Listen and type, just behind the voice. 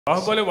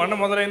బాహుబలి 1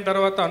 మొదలైన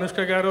తర్వాత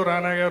అనుష్క గారు,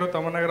 రానా గారు,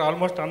 తమన్నా గారు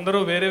ఆల్మోస్ట్ అందరూ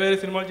వేరే వేరే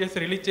సినిమాలు చేసి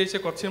రిలీజ్ చేసి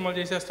కొత్త సినిమాలు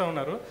చేసేస్తూ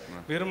ఉన్నారు.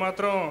 మీరు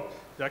మాత్రం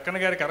జక్కన్న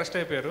గారికి అరెస్ట్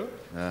అయిపోయారు.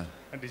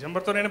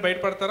 డిసెంబర్తో నేను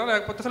బయటపడతారా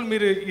లేకపోతే అసలు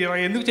మీరు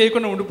ఎందుకు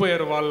చేయకుండా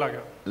ఉండిపోయారు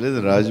వాళ్ళలాగా? లేదు,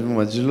 రాజు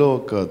మధ్యలో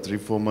ఒక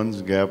 3-4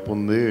 months గ్యాప్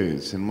ఉంది.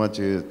 సినిమా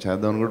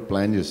చేద్దామని కూడా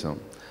ప్లాన్ చేసాం.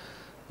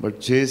 బట్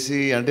చేసి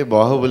అంటే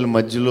బాహుబలి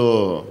మధ్యలో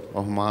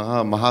ఒక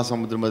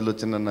మహాసముద్రం మధ్యలో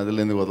చిన్న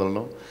నదులు ఎందుకు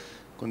వదలడం,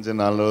 కొంచెం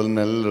 4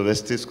 నెలలు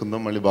రెస్ట్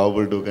తీసుకుందాం, మళ్ళీ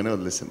బాహుబలి 2 కానీ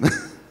వదిలేసింది.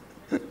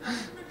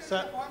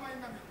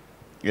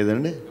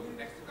 ఏదండి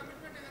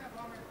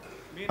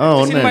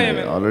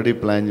ఉన్నాయండి, ఆల్రెడీ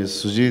ప్లాన్ చేసి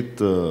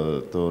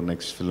సుజీత్తో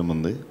నెక్స్ట్ ఫిల్మ్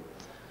ఉంది.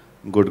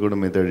 ఇంకోటి కూడా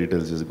మిగతా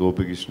డీటెయిల్స్ చేసి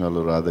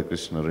గోపికృష్ణలు,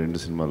 రాధాకృష్ణ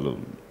 2 సినిమాలు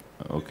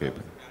ఓకే.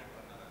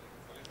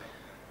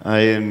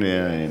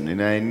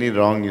 నేను అన్ని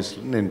రాంగ్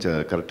న్యూస్లు నేను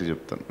కరెక్ట్గా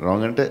చెప్తాను.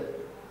 రాంగ్ అంటే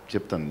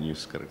చెప్తాను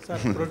news correct.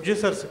 Sir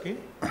ప్రొడ్యూసర్స్కి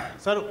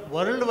sir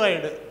world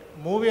wide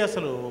movie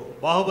అసలు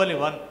బాహుబలి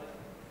 1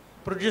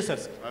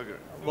 ప్రొడ్యూసర్స్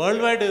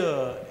వరల్డ్ వైడ్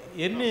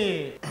ఎన్ని?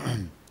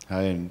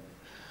 Hi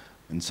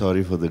and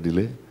sorry for the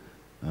delay.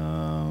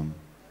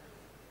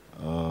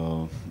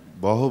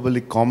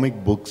 Baahubali comic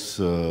books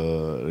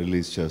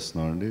release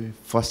చేస్తున్నామండి.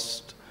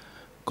 First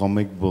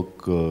comic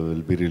book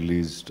will be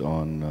released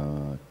on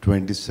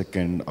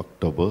 22nd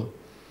October.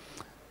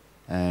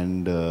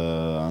 And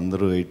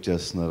అందరూ వెయిట్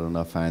చేస్తున్నారు,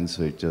 నా fans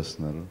wait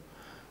చేస్తున్నారు.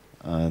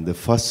 The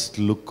first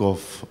look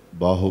of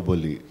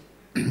Baahubali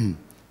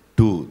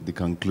 2 the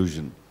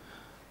conclusion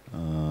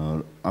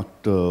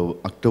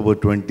October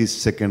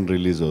 22nd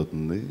release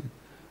అవుతుంది,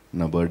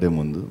 నా birthday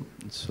ముందు.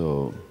 So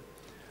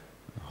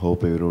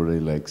hope everybody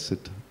likes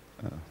it.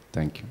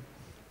 Thank you.